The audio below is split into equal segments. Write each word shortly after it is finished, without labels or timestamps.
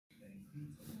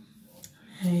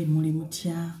Hey, muli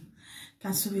mutya.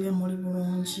 Kansubire muli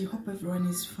bulungi. Hope everyone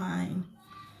is fine.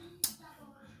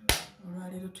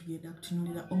 Olwaleero tugenda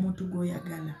kutunuulira omuntu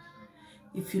gw'oyagala.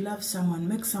 If you love someone,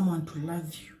 make someone to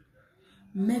love you.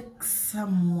 Make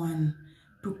someone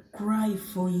to cry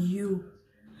for you.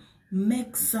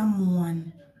 Make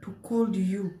someone to call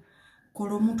you.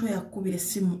 Kola omuntu yakubira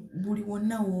essimu buli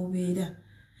wonna w'obeera.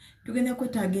 Tugenda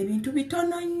kwetaaga ebintu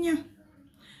bitono nnyo.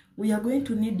 We are going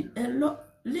to need a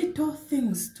little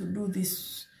things to do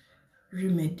this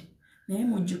remedy. Naye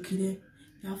mujjukire,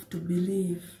 you have to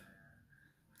believe.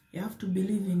 You have to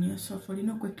believe in yourself.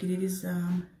 Olina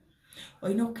okwekkiririzaamu.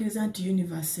 Olina okukkiriza nti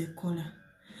universe ekola.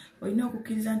 Olina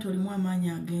okukkiriza nti olimu amaanyi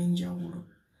ag'enjawulo.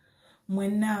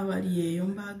 Mwenna abali eyo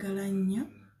mbaagala nnyo.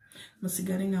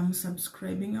 Musigale nga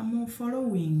musubscribe nga mu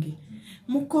following.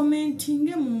 Mu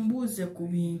commenting mumbuuze ku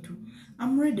bintu.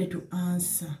 I'm ready to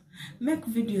answer. Make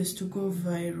videos to go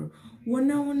viral.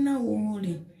 Wonna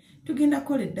woli. Tugenda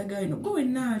kola eddagala lino. Gwe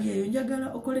wenna ali eyo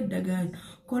njagala okola eddagala lino.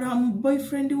 Kola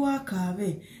boyfriend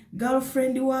wakaabe,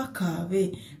 girlfriend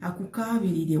wakaabe,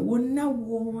 akukaabirire. Wonna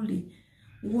woli.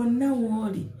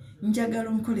 Njagala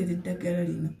omukolera eddagala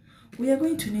lino. We are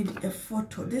going to need a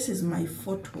photo. This is my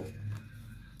photo.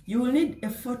 You will need a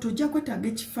photo. Jakwetaaga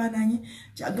ekifaananyi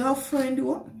kya girlfriend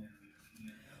wo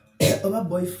oba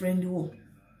boyfriend wo.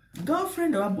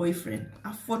 Girlfriend or boyfriend.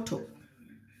 A photo.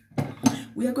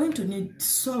 We are going to need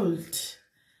salt.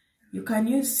 You can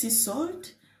use sea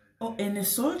salt or any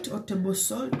salt or table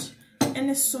salt.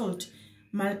 Any salt.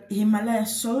 Himalaya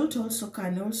salt also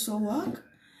can also work.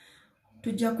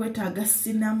 Tujja kwetaaga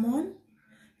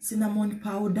cinnamon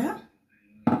powder.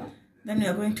 Then we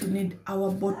are going to need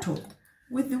our bottle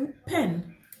with the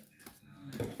pen.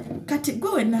 Kati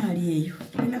gwe naali eyo.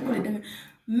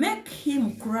 Make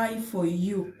him cry for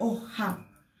you or her.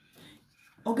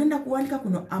 Ogenda kuwandika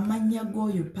kuno amannya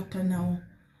g'oyo patanawo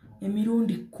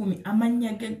emirundi 10.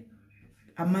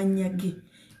 Amannya ge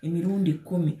emirundi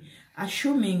 10.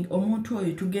 Assuming omuntu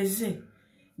oyo tugeze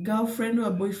girlfriend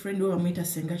or boyfriend or bamuyita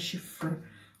Senga Shifra.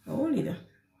 Owulira.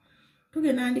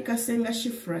 Tugenda andika Senga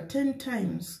Shifra 10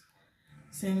 times.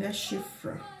 Senga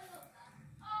Shifra.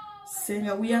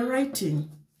 Senga, we are writing.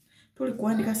 Tuli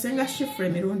kuandika Senga Shifra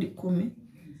emirundi 10.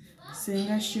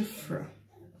 Senga Shifra.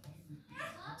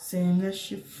 Senga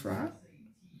Shifra.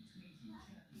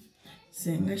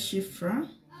 Senga Shifra.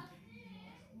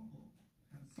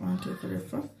 1, 2, 3,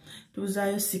 4.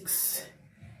 Tuzaayo 6.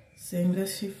 Senga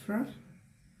Shifra.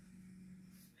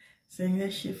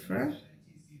 Senga Shifra.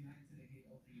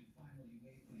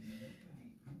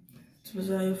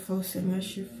 Tuzaayo 4. Senga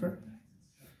Shifra.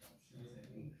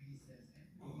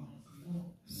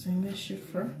 Senga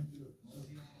Shifra.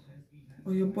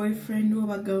 Or your boyfriend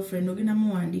or girlfriend ogenda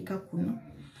muwandika kuno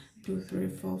 2 3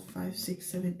 4 5 6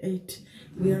 7 8.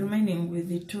 We are remaining with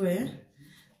the 2.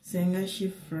 Senga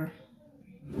Shifra.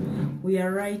 We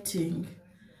are writing.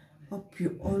 Hope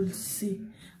you all see.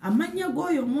 Amanya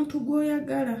g'oyo omuntu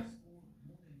gw'oyagala.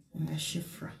 Senga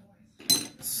Shifra.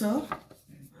 So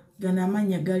gana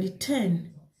amanya gali 10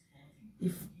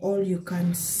 if all you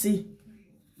can see.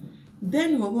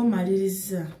 Then wobo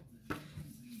maliriza.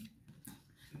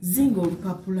 Zinga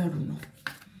olupapula luno.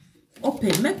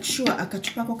 Open, make sure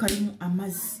akachupako kalimu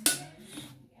amazzi.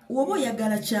 Wobo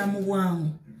yagala kyamu bwangu.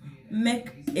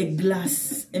 Make a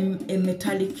glass, a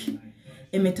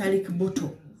metallic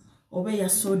bottle. Obe ya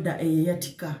soda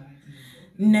eyatika.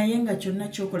 Naye nga kyonna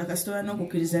kyokola kasitola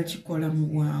n'okukkiriza kikola mu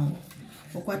bwangu.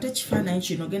 Okwata ekifaananyi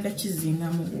kino ogenda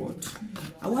kizinga mu bwoto.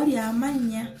 Awali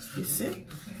amannya, you see,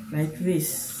 like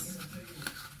this.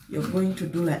 You're going to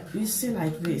do like, you see,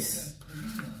 like this.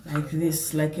 Like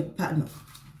this, like a panel.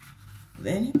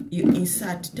 Then you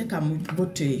insert, take a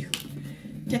bottle.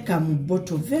 Take a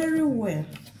bottle very well.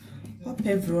 Hope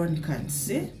everyone can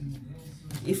see.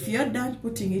 If you're done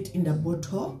putting it in the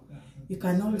bottle, you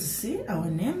can all see our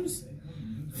names.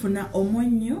 Funa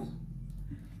omonyo.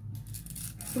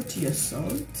 Put your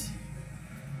salt.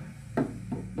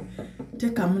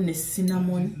 Take a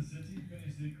cinnamon.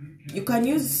 You can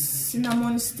use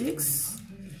cinnamon sticks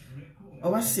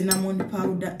or cinnamon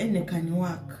powder, any can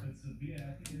work.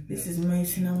 This is my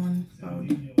cinnamon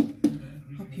powder.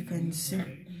 Hope you can see.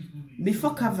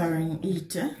 Before covering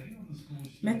it,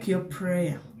 make your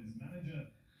prayer.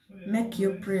 Make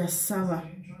your prayer sava.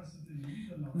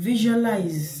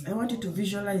 Visualize. I want you to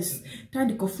visualize.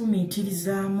 Tandiko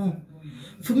fumiitirizamu.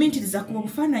 Fumiitiriza ku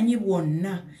bufaananyi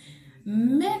bwonna.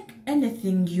 Make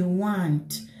anything you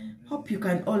want. Hope you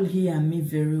can all hear me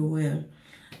very well.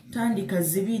 Tandika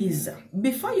zibiriza.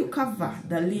 Before you cover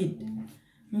the lid,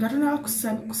 nga tonaba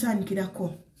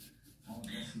kusaanikirako.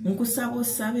 Nkusaba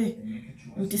osabe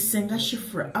nti senga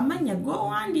Shifra amanya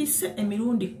g'owandiise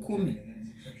emirundi 10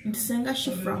 nti senga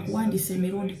Shifra nkuwandiise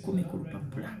emirundi 10 ku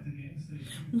lupapula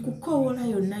nkukoowola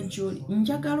yonna gy'oli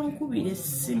njagala onkubira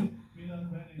essimu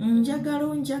njagala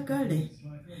onjagale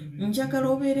njagala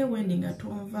obeere wendi nga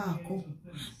tonvaako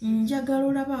njagala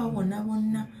olabaawo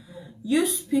bonna you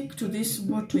speak to this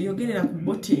bottle yogerera ku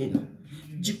bottle eno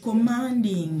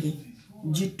gikomandinge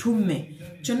gitume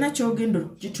kyonna kyogenda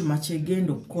gituma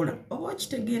kyegenda okukola oba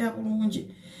okitegeera bulungi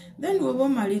then bw'oba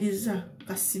omaliriza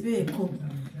kasibeeko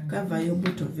cover your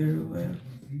bottle very well.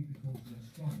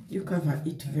 You cover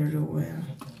it very well.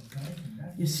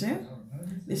 You see?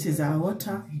 This is our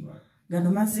water.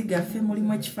 Gano mazzi gaffe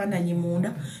mulimu ekifaananyi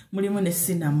munda mulimu ne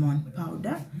cinnamon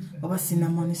powder oba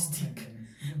cinnamon stick.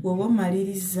 Bw'oba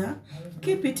omaliriza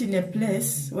keep it in a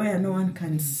place where no one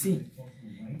can see.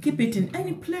 Keep it in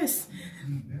any place.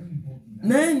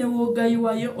 Naye ne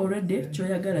woogayiwayo already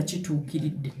kyoyagala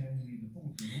kituukiridde.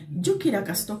 Jjukira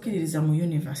kasitokiririza mu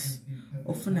universe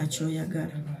ofuna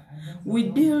kyoyagala. We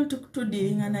deal to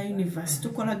dealing na universe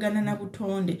tukolagana na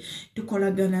butonde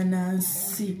tukolagana na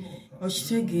nsi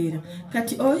okitegeera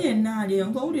kati oye naali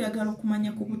ng'owuliragala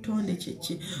okumanya ku butonde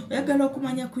kyeki oyagala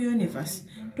okumanya ku universe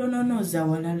tononooza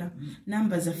walala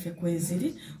namba zaffe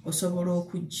kweziri osobola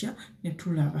okujja ne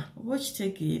tulaba oba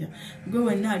okitegeera gwe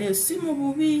wennaali si mu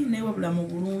bubi naye wabula mu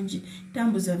bulungi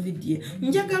tambuza vidiyo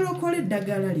njagala okola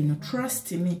eddagala lino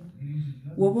trust me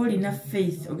woba olina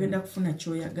faith ogenda kufuna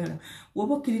kyoyagala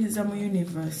woba okkiririza mu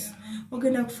universe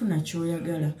ogenda kufuna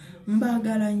kyoyagala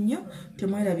mbaagala nnyo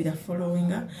temwerabira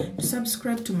followinga to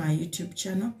subscribe to my YouTube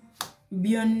channel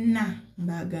byonna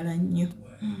mbaagala nnyo